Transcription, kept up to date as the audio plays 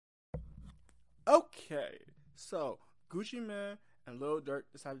Okay, so Gucci Mane and Lil Durk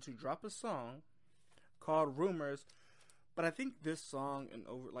decided to drop a song called "Rumors," but I think this song and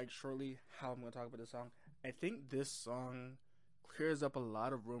over like shortly how I'm gonna talk about this song. I think this song clears up a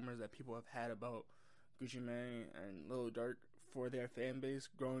lot of rumors that people have had about Gucci Mane and Lil Durk for their fan base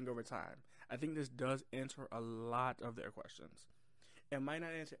growing over time. I think this does answer a lot of their questions. It might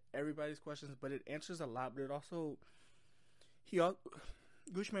not answer everybody's questions, but it answers a lot. But it also he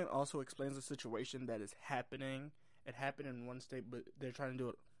Gucci Mane also explains the situation that is happening. It happened in one state, but they're trying to do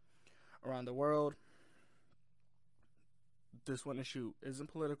it around the world. This one issue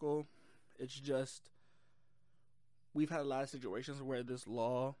isn't political. It's just we've had a lot of situations where this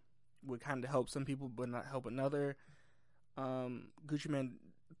law would kind of help some people but not help another. Gucci Mane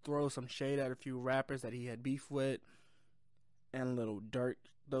throws some shade at a few rappers that he had beef with, and Little Durk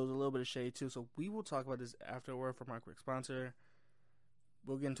throws a little bit of shade too. So we will talk about this afterward from our quick sponsor.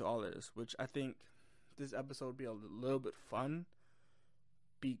 We'll get into all of this, which I think this episode will be a little bit fun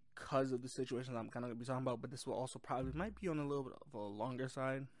because of the situations I'm kind of going to be talking about. But this will also probably might be on a little bit of a longer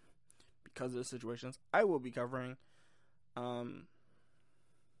side because of the situations I will be covering,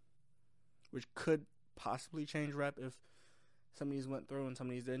 which could possibly change rep if some of these went through and some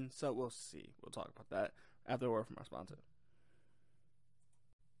of these didn't. So we'll see. We'll talk about that after a word from our sponsor.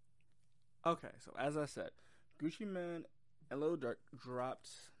 Okay, so as I said, Gucci Mane and Lil Durk dropped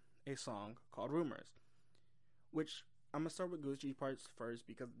a song called "Rumors," which I'm gonna start with Gucci's parts first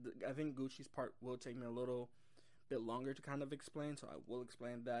because I think Gucci's part will take me a little bit longer to kind of explain, so I will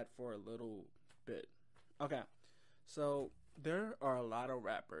explain that for a little bit. Okay, so there are a lot of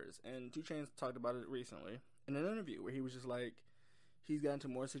rappers, and 2 Chainz talked about it recently in an interview where he was just like, he's got into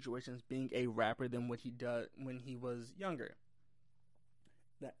more situations being a rapper than what he did when he was younger.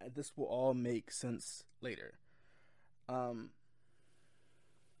 That this will all make sense later. Um,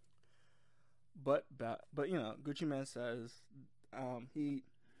 but you know, Gucci Mane says he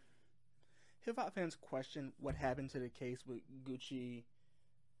hip hop fans question what happened to the case with Gucci,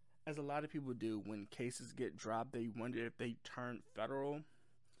 as a lot of people do when cases get dropped. They wonder if they turn federal.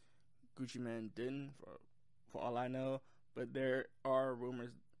 Gucci Mane didn't, for all I know. But there are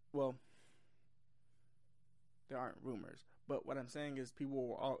rumors. Well, there aren't rumors. But what I'm saying is, people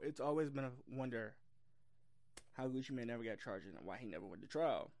were all. It's always been a wonder how Gucci Mane never got charged and why he never went to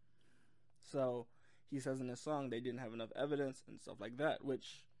trial. So he says in this song they didn't have enough evidence and stuff like that,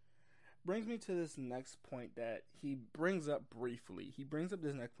 which brings me to this next point that he brings up briefly. He brings up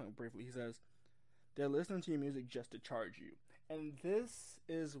this next point briefly. He says, they're listening to your music just to charge you. And this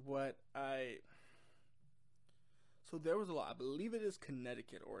is what I. So there was a law, I believe it is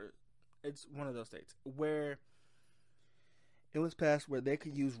Connecticut, or it's one of those states, where it was passed where they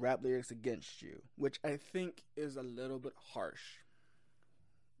could use rap lyrics against you, which I think is a little bit harsh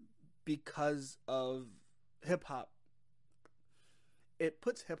because of hip hop. It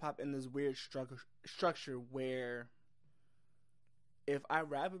puts hip hop in this weird structure where if I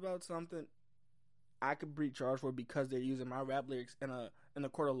rap about something, I could be charged for it because they're using my rap lyrics in a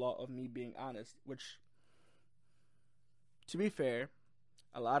court of law of me being honest. Which, to be fair,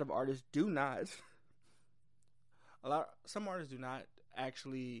 a lot of artists do not. Some artists do not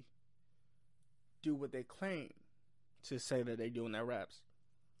actually do what they claim to say that they do in their raps.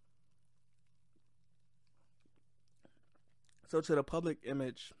 So to the public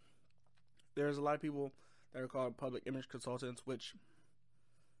image, there's a lot of people that are called public image consultants, which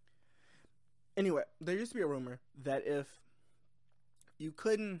anyway, there used to be a rumor that you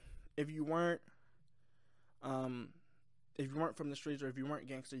couldn't if you weren't um if you weren't from the streets or if you weren't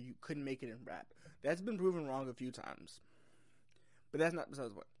gangster, you couldn't make it in rap. That's been proven wrong a few times. But that's not besides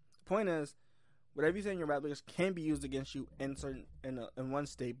the point. The point is, whatever you say in your rap lyrics can be used against you in one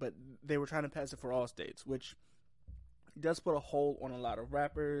state, but they were trying to pass it for all states, which does put a hold on a lot of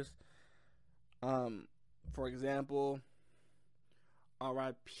rappers. For example,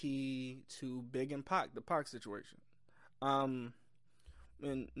 R.I.P. to Big and Pac, the Pac situation. When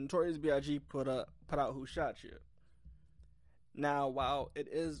Notorious B.I.G. put out "Who Shot You." Now, while it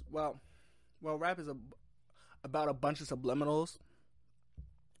is rap is about a bunch of subliminals.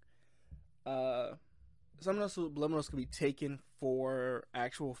 Some of those subliminals can be taken for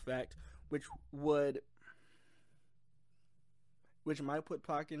actual fact, which might put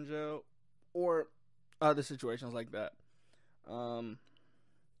Pac in jail, or other situations like that.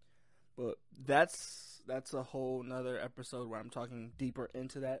 But that's a whole nother episode where I'm talking deeper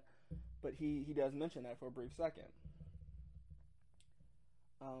into that. But he does mention that for a brief second.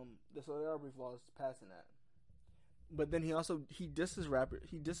 So there are brief laws passing that. But then he disses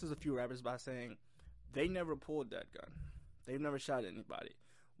a few rappers by saying they never pulled that gun. They've never shot anybody.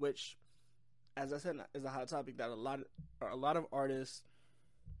 Which as I said, is a hot topic that a lot of artists,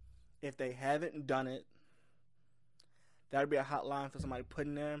 if they haven't done it, that would be a hotline for somebody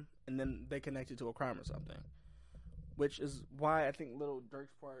putting them, and then they connect it to a crime or something. Which is why I think Little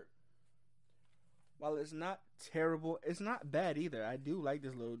Durk's part, while it's not terrible, it's not bad either. I do like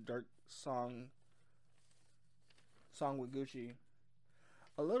this Little Durk song with Gucci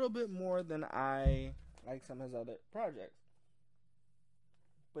a little bit more than I like some of his other projects.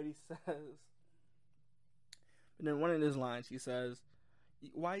 But he says, and then one of his lines, he says,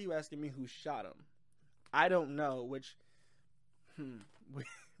 "Why are you asking me who shot him? I don't know." Which,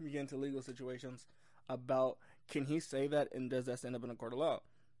 we get into legal situations about, can he say that, and does that stand up in a court of law?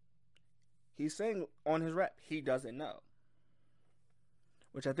 He's saying on his rap he doesn't know,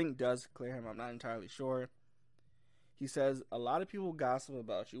 which I think does clear him. I'm not entirely sure. He says a lot of people gossip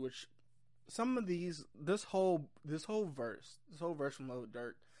about you, which some of this whole verse from Lil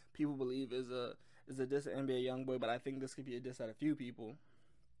Durk, people believe is a diss at NBA YoungBoy, but I think this could be a diss at a few people.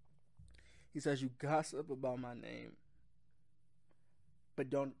 He says, "You gossip about my name,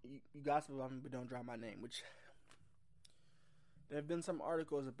 but you gossip about me, but don't drop my name." Which there have been some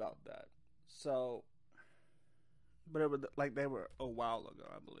articles about that. So, but it was like they were a while ago,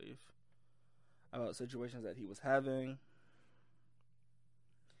 I believe, about situations that he was having.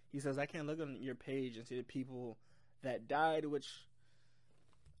 He says, "I can't look on your page and see the people that died," which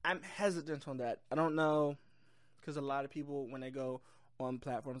I'm hesitant on that. I don't know, because a lot of people, when they go on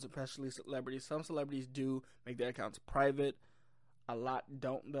platforms, especially celebrities, some celebrities do make their accounts private. A lot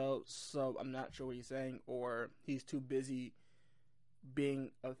don't, though. So I'm not sure what he's saying, or he's too busy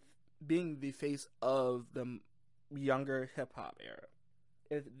being the face of the younger hip hop era,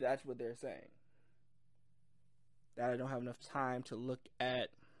 if that's what they're saying. That I don't have enough time to look at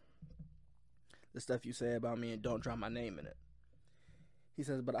the stuff you say about me and don't drop my name in it. He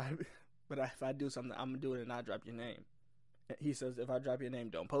says, but if I do something, I'm gonna do it and not drop your name. He says, if I drop your name,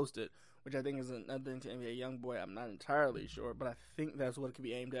 don't post it, which I think is another thing to NBA YoungBoy. I'm not entirely sure, but I think that's what it could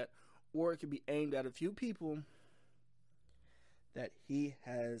be aimed at, or it could be aimed at a few people that he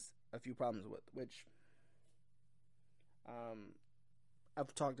has a few problems with, which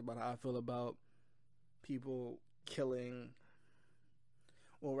I've talked about how I feel about people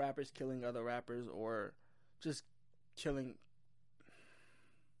rappers killing other rappers, or just killing,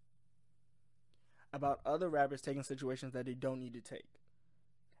 about other rappers taking situations that they don't need to take.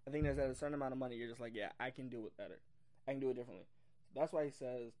 I think there's at a certain amount of money, you're just like, yeah, I can do it better. I can do it differently. That's why he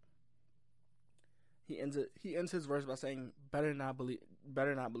says, he ends his verse by saying, better not believe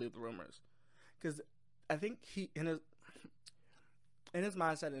the rumors. Because I think he, in his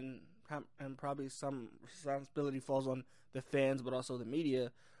mindset, and probably some responsibility falls on the fans, but also the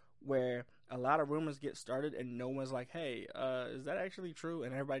media, where a lot of rumors get started and no one's like, hey, is that actually true?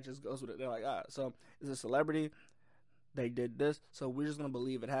 And everybody just goes with it. They're like, so it's a celebrity, they did this, so we're just gonna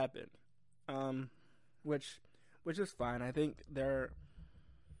believe it happened. Which is fine. I think there's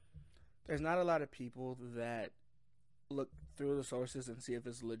not a lot of people that look through the sources and see if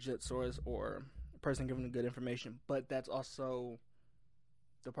it's a legit source or a person giving good information, but that's also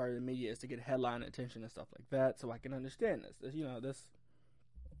the part of the media, is to get headline attention and stuff like that. So I can understand this.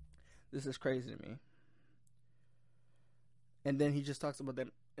 This is crazy to me. And then he just talks about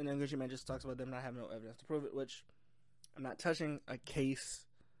them, and then Gucci Mane just talks about them not having no evidence to prove it, which I'm not touching a case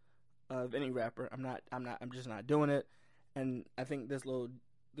of any rapper. I'm just not doing it. And I think this little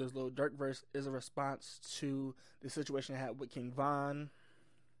Durk verse is a response to the situation I had with King Von.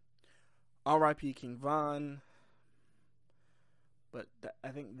 R.I.P. King Von. But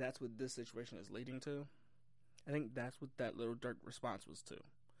I think that's what this situation is leading to. I think that's what that little Durk response was to.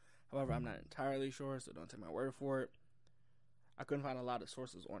 However, I'm not entirely sure, so don't take my word for it. I couldn't find a lot of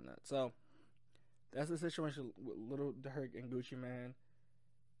sources on that. So that's the situation with Little Durk and Gucci Mane.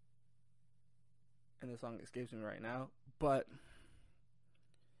 And the song escapes me right now. But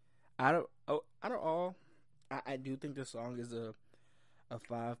out of all, I do think this song is a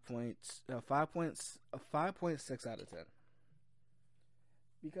 5.6 out of 10.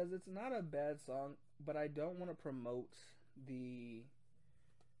 Because it's not a bad song, but I don't want to promote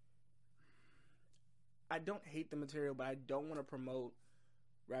I don't hate the material, but I don't want to promote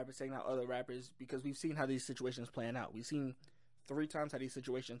rappers taking out other rappers, because we've seen how these situations playing out. We've seen 3 times how these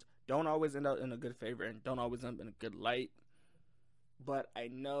situations don't always end up in a good favor and don't always end up in a good light. But I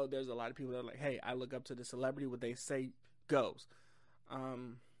know there's a lot of people that are like, hey, I look up to the celebrity, what they say goes.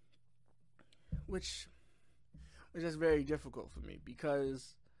 Which is very difficult for me,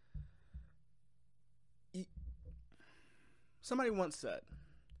 because somebody once said,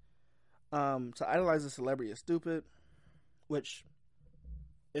 to idolize a celebrity is stupid, which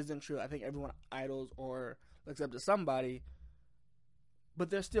isn't true. I think everyone idols or looks up to somebody, but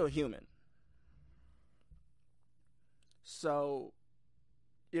they're still human. So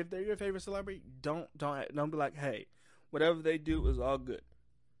if they're your favorite celebrity, don't be like, hey, whatever they do is all good.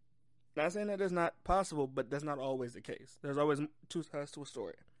 Not saying that it's not possible, but that's not always the case. There's always two sides to a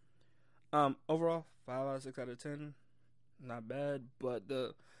story. Overall, 5 out of 6 out of 10, not bad. But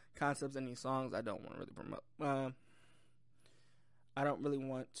the concepts in these songs, I don't want to really promote. I don't really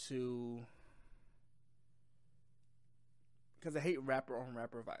want to, because I hate rapper on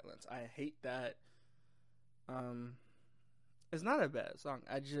rapper violence. I hate that. It's not a bad song.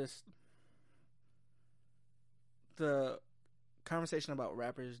 I just, the conversation about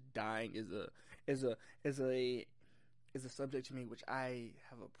rappers dying is a subject to me which I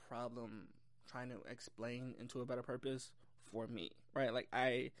have a problem trying to explain into a better purpose for me. Right? Like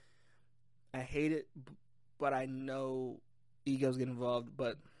I hate it, but I know egos get involved.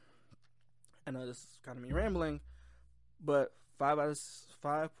 But I know this is kind of me rambling. But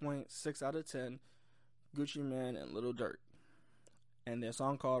 5.6 out of 10, Gucci Mane and Little Durk, and their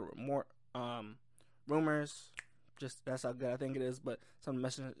song called Rumors. Just that's how good I think it is. But some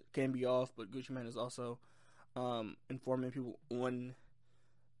message can be off. But Gucci Mane is also informing people on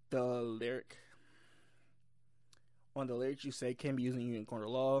the lyric. On the lyrics you say can be used in union court of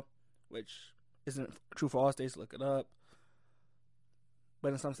law, which isn't true for all states. Look it up.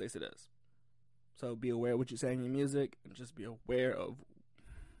 But in some states it is. So be aware of what you say in your music, and just be aware of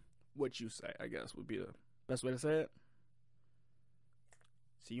what you say, I guess, would be the best way to say it.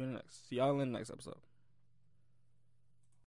 See y'all in the next episode.